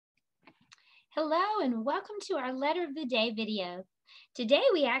Hello and welcome to our letter of the day video. Today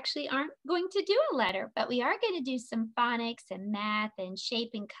we actually aren't going to do a letter, but we are going to do some phonics and math and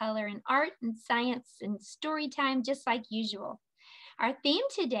shape and color and art and science and story time just like usual. Our theme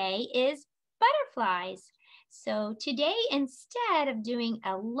today is butterflies. So today, instead of doing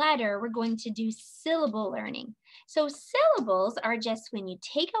a letter, we're going to do syllable learning. So syllables are just when you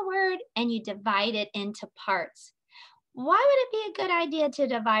take a word and you divide it into parts. Why would it be a good idea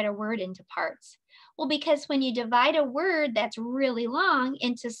to divide a word into parts? Well, because when you divide a word that's really long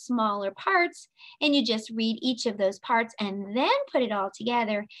into smaller parts and you just read each of those parts and then put it all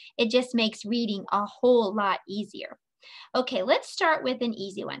together, it just makes reading a whole lot easier. Okay, let's start with an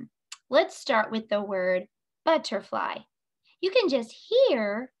easy one. Let's start with the word butterfly. You can just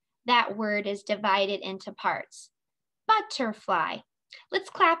hear that word is divided into parts. Butterfly. Let's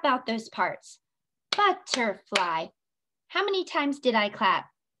clap out those parts. Butterfly. How many times did I clap?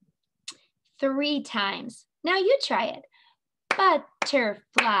 3 times. Now you try it.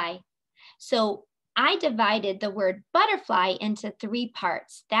 Butterfly. So I divided the word butterfly into 3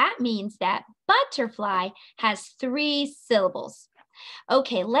 parts. That means that butterfly has 3 syllables.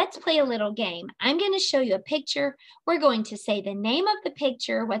 Okay, let's play a little game. I'm going to show you a picture. We're going to say the name of the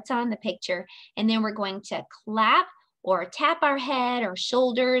picture, what's on the picture, and then we're going to clap or tap our head or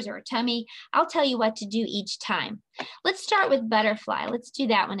shoulders or tummy. I'll tell you what to do each time. Let's start with butterfly. Let's do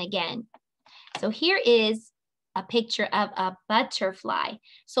that one again. So here is a picture of a butterfly.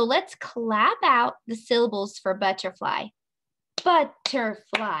 So let's clap out the syllables for butterfly.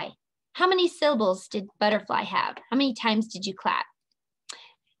 Butterfly. How many syllables did butterfly have? How many times did you clap?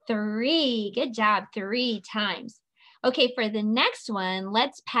 3. Good job. 3 times. Okay, for the next one,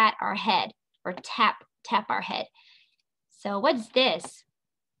 let's pat our head or tap our head. So what's this?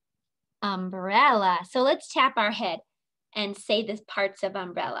 Umbrella. So let's tap our head and say the parts of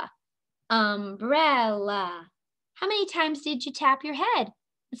umbrella. Umbrella. How many times did you tap your head?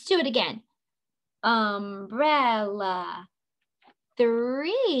 Let's do it again. Umbrella.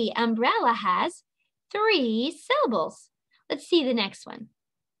 3. Umbrella has 3 syllables. Let's see the next one.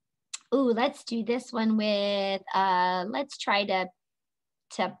 Ooh, let's do this one with, let's try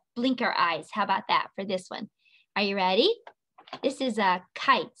to blink our eyes. How about that for this one? Are you ready? This is a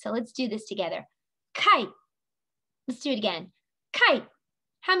kite. So let's do this together. Kite. Let's do it again. Kite.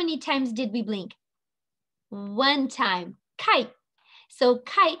 How many times did we blink? 1 time. Kite. So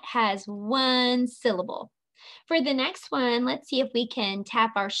kite has 1 syllable. For the next one, let's see if we can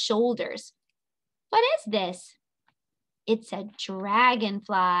tap our shoulders. What is this? It's a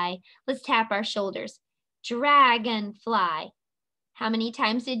dragonfly. Let's tap our shoulders. Dragonfly. How many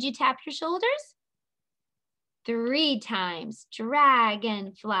times did you tap your shoulders? 3 times.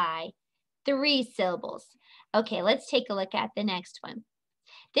 Dragonfly. 3 syllables. Okay, let's take a look at the next one.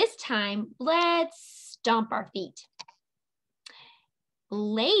 This time, let's stomp our feet.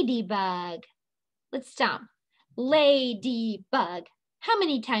 Ladybug. Let's stomp. Ladybug. How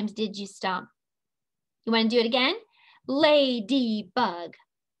many times did you stomp? You want to do it again? Ladybug.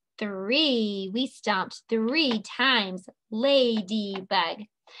 3. We stomped 3 times. Ladybug.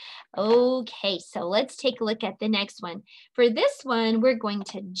 Okay, so let's take a look at the next one. For this one, we're going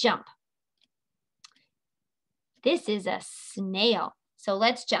to jump. This is a snail. So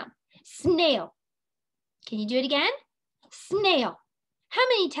let's jump. Snail. Can you do it again? Snail. How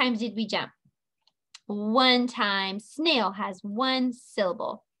many times did we jump? 1 time. Snail has 1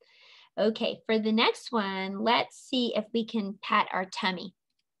 syllable. Okay, for the next one, let's see if we can pat our tummy.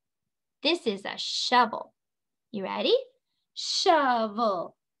 This is a shovel. You ready?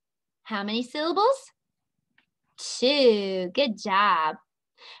 Shovel. How many syllables? 2. Good job.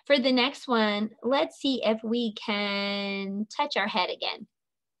 For the next one, let's see if we can touch our head again.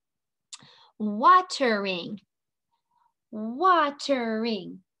 Watering.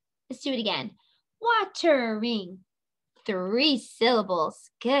 Watering. Let's do it again. Watering. 3 syllables.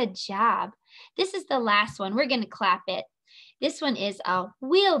 Good job. This is the last one. We're going to clap it. This one is a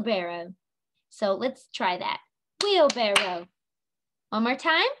wheelbarrow. So let's try that. Wheelbarrow. One more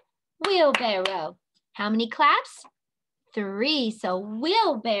time. Wheelbarrow. How many claps? 3. So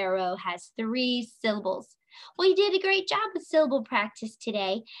wheelbarrow has 3 syllables. Well, you did a great job with syllable practice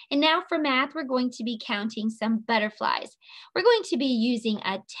today. And now for math, we're going to be counting some butterflies. We're going to be using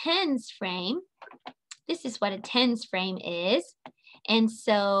a tens frame. This is what a tens frame is. And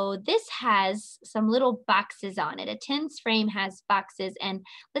so this has some little boxes on it. A tens frame has boxes, and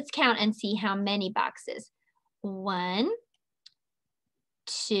let's count and see how many boxes. 1,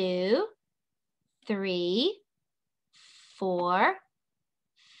 2, 3, 4,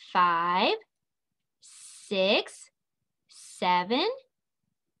 5, 6, 7,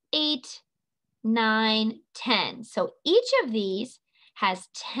 8, 9, 10. So each of these has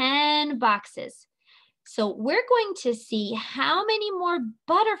 10 boxes. So we're going to see how many more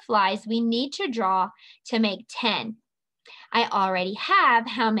butterflies we need to draw to make 10. I already have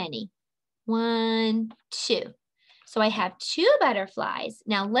how many? 1, 2. So I have 2 butterflies.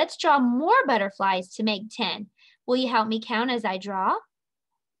 Now let's draw more butterflies to make 10. Will you help me count as I draw?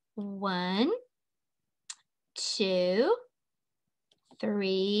 1, 2,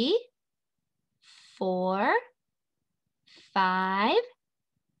 3, 4, 5,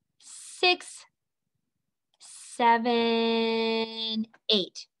 6, 7,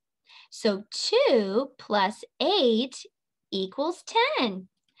 8. So 2 plus 8 equals 10.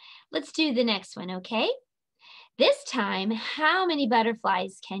 Let's do the next one, okay? This time, how many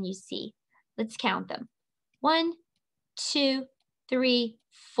butterflies can you see? Let's count them. 1, 2, 3,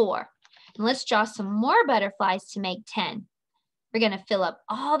 4. And let's draw some more butterflies to make 10. We're going to fill up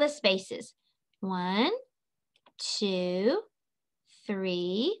all the spaces. 1, 2,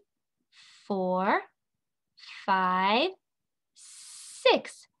 3, 4, 5,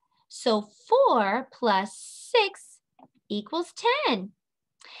 6. So 4 plus 6 equals 10.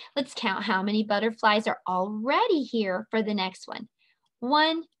 Let's count how many butterflies are already here for the next one.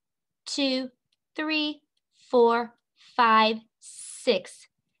 1, 2, 3, 4, 5, 6.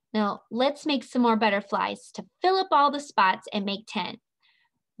 Now let's make some more butterflies to fill up all the spots and make 10.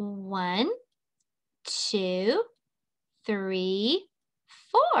 1, 2, 3,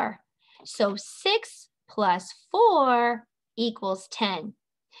 4. So 6 plus 4 equals 10.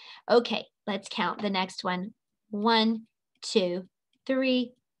 Okay, let's count the next one. 1, 2,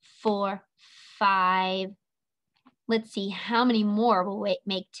 3, 4, 5. Let's see how many more will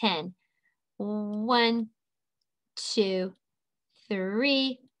make 10. 1, 2,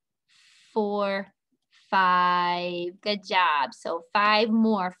 3, 4, 5. Good job. So 5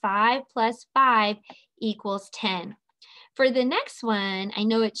 more. 5 plus 5 equals 10. For the next one, I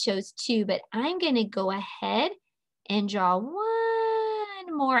know it shows 2, but I'm going to go ahead and draw 1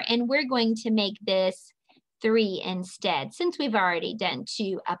 more, and we're going to make this 3 instead, since we've already done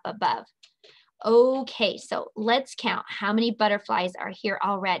 2 up above. Okay, so let's count how many butterflies are here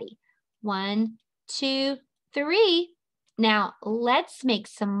already. 1, 2, 3. Now let's make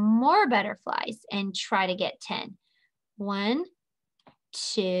some more butterflies and try to get 10. 1,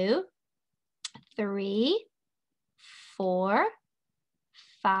 2, 3, 4,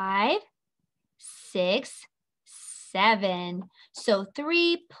 5, 6, 7. So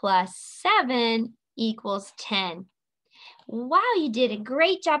 3 plus 7 equals 10. Wow, you did a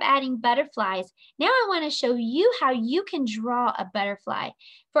great job adding butterflies. Now I want to show you how you can draw a butterfly.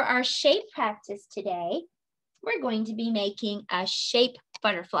 For our shape practice today, we're going to be making a shape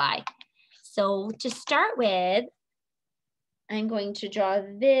butterfly. So to start with, I'm going to draw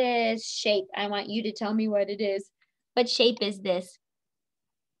this shape. I want you to tell me what it is. What shape is this?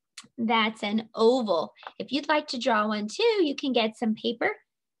 That's an oval. If you'd like to draw one too, you can get some paper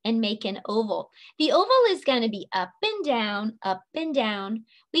and make an oval. The oval is going to be up and down, up and down.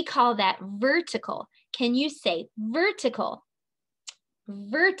 We call that vertical. Can you say vertical?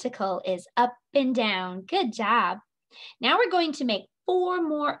 Vertical is up and down. Good job. Now we're going to make 4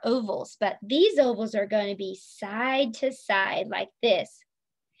 more ovals, but these ovals are going to be side to side like this.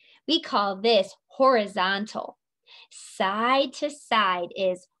 We call this horizontal. Side to side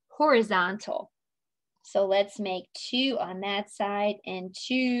is horizontal. So let's make 2 on that side and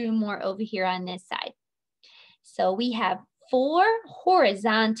 2 more over here on this side. So we have 4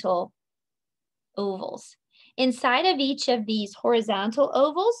 horizontal ovals. Inside of each of these horizontal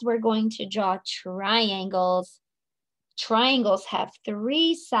ovals, we're going to draw triangles. Triangles have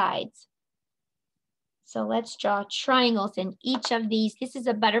 3 sides. So let's draw triangles in each of these. This is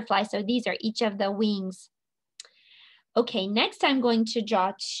a butterfly, so these are each of the wings. Okay, next I'm going to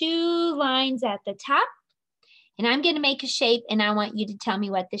draw 2 lines at the top, and I'm going to make a shape, and I want you to tell me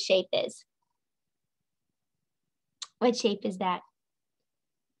what the shape is. What shape is that?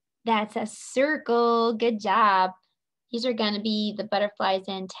 That's a circle. Good job. These are going to be the butterfly's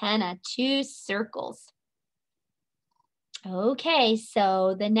antenna, 2 circles. Okay,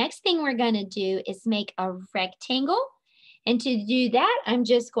 so the next thing we're going to do is make a rectangle. And to do that, I'm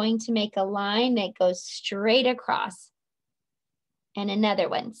just going to make a line that goes straight across. And another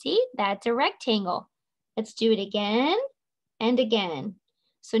one. See, that's a rectangle. Let's do it again and again.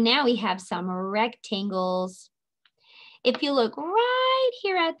 So now we have some rectangles. If you look right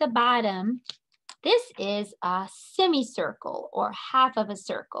here at the bottom, this is a semicircle or half of a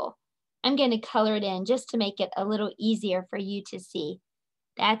circle. I'm going to color it in just to make it a little easier for you to see.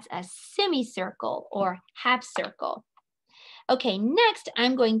 That's a semicircle or half circle. Okay, next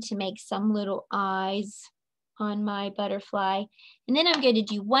I'm going to make some little eyes on my butterfly. And then I'm going to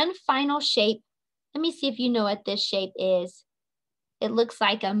do one final shape. Let me see if you know what this shape is. It looks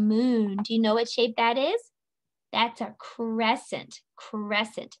like a moon. Do you know what shape that is? That's a crescent,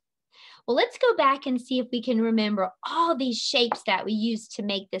 crescent. Well, let's go back and see if we can remember all these shapes that we used to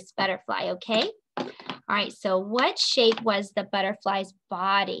make this butterfly, okay? All right, so what shape was the butterfly's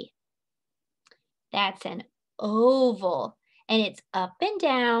body? That's an oval, and it's up and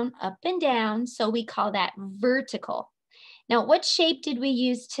down, so we call that vertical. Now, what shape did we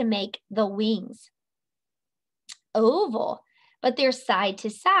use to make the wings? Oval, but they're side to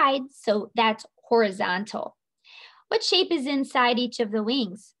side, so that's horizontal. What shape is inside each of the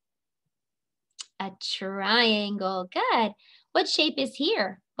wings? A triangle. Good. What shape is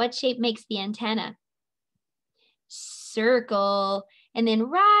here? What shape makes the antenna? Circle. And then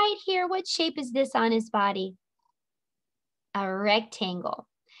right here, what shape is this on his body? A rectangle.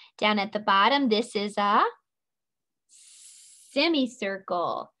 Down at the bottom, this is a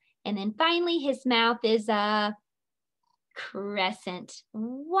semicircle. And then finally, his mouth is a crescent.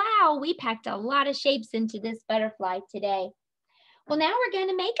 Wow, we packed a lot of shapes into this butterfly today. Well, now we're going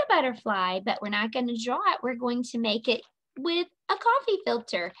to make a butterfly, but we're not going to draw it. We're going to make it with a coffee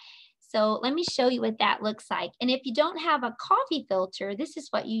filter. So let me show you what that looks like. And if you don't have a coffee filter, this is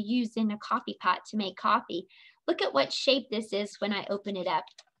what you use in a coffee pot to make coffee. Look at what shape this is when I open it up.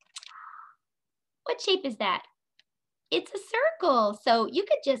 What shape is that? It's a circle. So you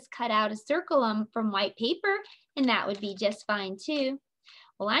could just cut out a circle from white paper, and that would be just fine too.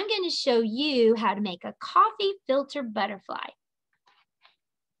 Well, I'm going to show you how to make a coffee filter butterfly.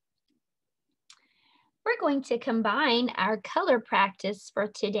 We're going to combine our color practice for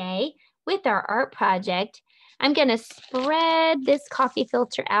today with our art project. I'm going to spread this coffee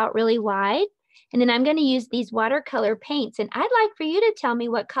filter out really wide, and then I'm going to use these watercolor paints. And I'd like for you to tell me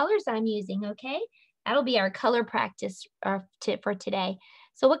what colors I'm using, okay? That'll be our color practice tip for today.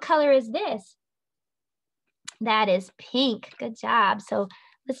 So what color is this? That is pink. Good job. So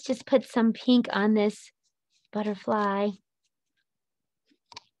let's just put some pink on this butterfly.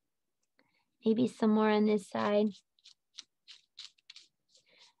 Maybe some more on this side.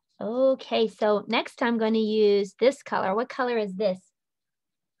 Okay, so next I'm going to use this color. What color is this?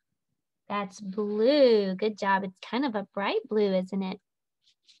 That's blue. Good job. It's kind of a bright blue, isn't it?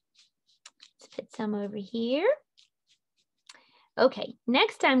 Let's put some over here. Okay,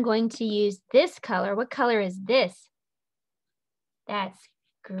 next I'm going to use this color. What color is this? That's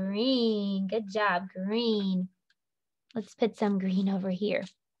green. Good job, green. Let's put some green over here.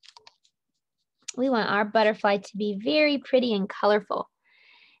 We want our butterfly to be very pretty and colorful.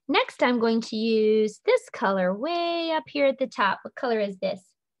 Next, I'm going to use this color way up here at the top. What color is this?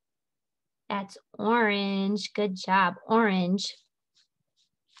 That's orange. Good job, orange.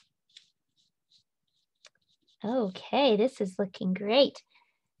 Okay, this is looking great.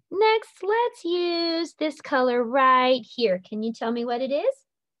 Next, let's use this color right here. Can you tell me what it is?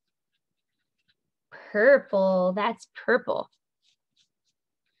 Purple. That's purple.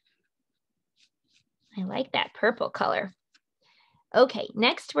 I like that purple color. Okay,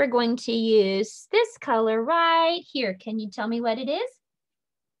 next we're going to use this color right here. Can you tell me what it is?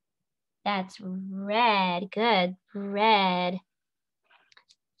 That's red. Good, red.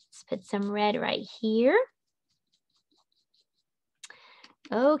 Let's put some red right here.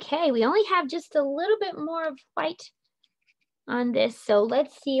 Okay, we only have just a little bit more of white on this, so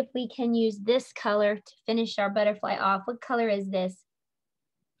let's see if we can use this color to finish our butterfly off. What color is this?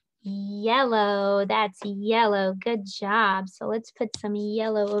 Yellow. That's yellow. Good job. So let's put some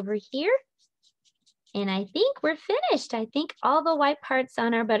yellow over here. And I think we're finished. I think all the white parts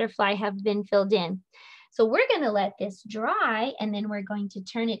on our butterfly have been filled in. So we're going to let this dry, and then we're going to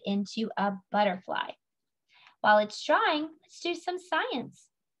turn it into a butterfly. While it's drying, let's do some science.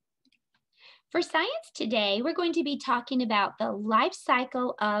 For science today, we're going to be talking about the life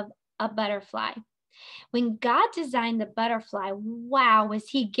cycle of a butterfly. When God designed the butterfly, wow, was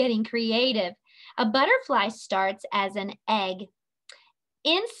he getting creative. A butterfly starts as an egg.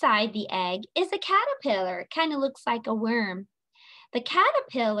 Inside the egg is a caterpillar. It kind of looks like a worm. The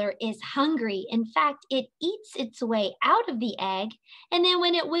caterpillar is hungry. In fact, it eats its way out of the egg, and then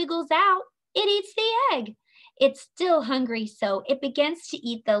when it wiggles out, it eats the egg. It's still hungry, so it begins to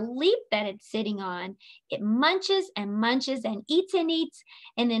eat the leaf that it's sitting on. It munches and munches and eats,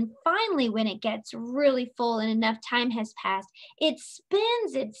 and then finally, when it gets really full and enough time has passed, it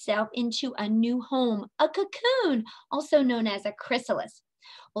spins itself into a new home, a cocoon, also known as a chrysalis.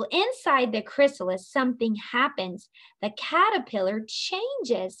 Well, inside the chrysalis, something happens. The caterpillar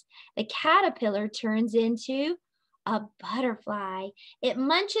changes. The caterpillar turns into a butterfly. It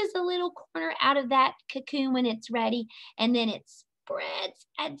munches a little corner out of that cocoon when it's ready, and then it spreads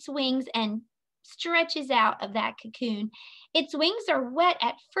its wings and stretches out of that cocoon. Its wings are wet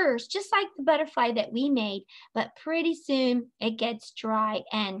at first, just like the butterfly that we made, but pretty soon it gets dry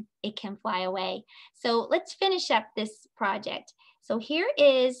and it can fly away. So let's finish up this project. So here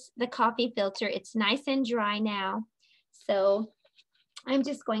is the coffee filter. It's nice and dry now. So I'm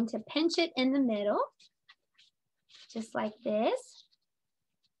just going to pinch it in the middle, just like this.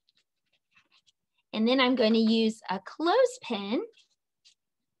 And then I'm going to use a clothespin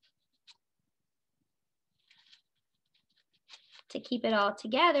to keep it all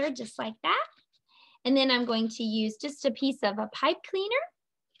together, just like that. And then I'm going to use just a piece of a pipe cleaner,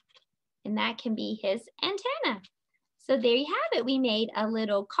 and that can be his antenna. So there you have it. We made a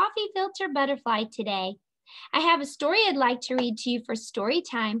little coffee filter butterfly today. I have a story I'd like to read to you for story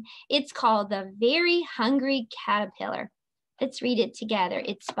time. It's called The Very Hungry Caterpillar. Let's read it together.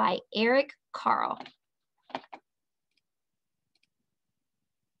 It's by Eric Carle.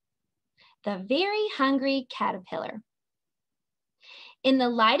 The Very Hungry Caterpillar. In the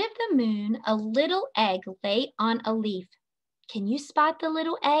light of the moon, a little egg lay on a leaf. Can you spot the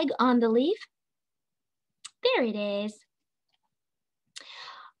little egg on the leaf? There it is.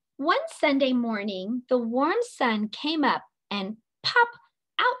 One Sunday morning, the warm sun came up and pop,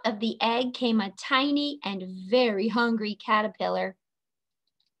 out of the egg came a tiny and very hungry caterpillar.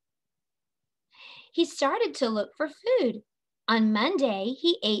 He started to look for food. On Monday,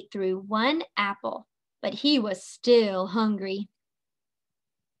 he ate through one apple, but he was still hungry.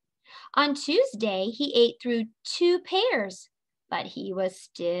 On Tuesday, he ate through 2 pears, but he was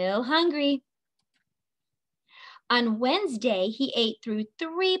still hungry. On Wednesday, he ate through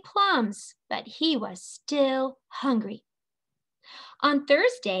 3 plums, but he was still hungry. On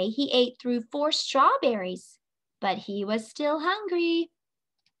Thursday, he ate through 4 strawberries, but he was still hungry.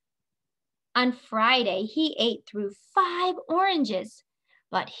 On Friday, he ate through 5 oranges,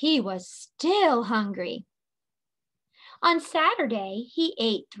 but he was still hungry. On Saturday, he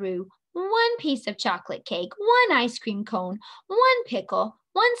ate through 1 piece of chocolate cake, 1 ice cream cone, 1 pickle,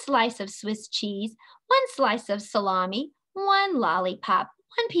 1 slice of Swiss cheese, 1 slice of salami, 1 lollipop,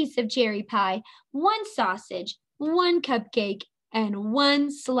 1 piece of cherry pie, 1 sausage, 1 cupcake, and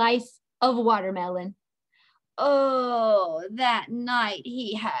 1 slice of watermelon. Oh, that night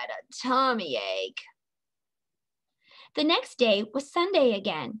he had a tummy ache. The next day was Sunday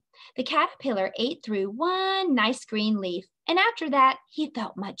again. The caterpillar ate through 1 nice green leaf, and after that, he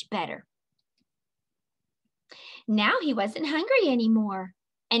felt much better. Now he wasn't hungry anymore,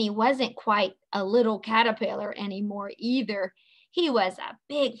 and he wasn't quite a little caterpillar anymore either. He was a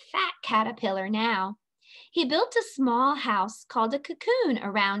big fat caterpillar now. He built a small house called a cocoon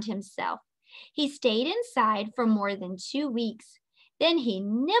around himself. He stayed inside for more than 2 weeks. Then he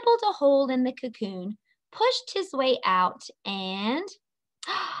nibbled a hole in the cocoon, pushed his way out, and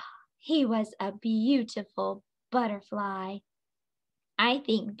he was a beautiful butterfly. I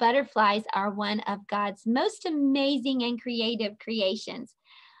think butterflies are one of God's most amazing and creative creations.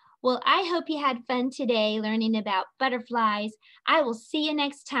 Well, I hope you had fun today learning about butterflies. I will see you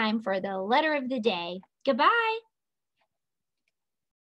next time for the letter of the day. Goodbye.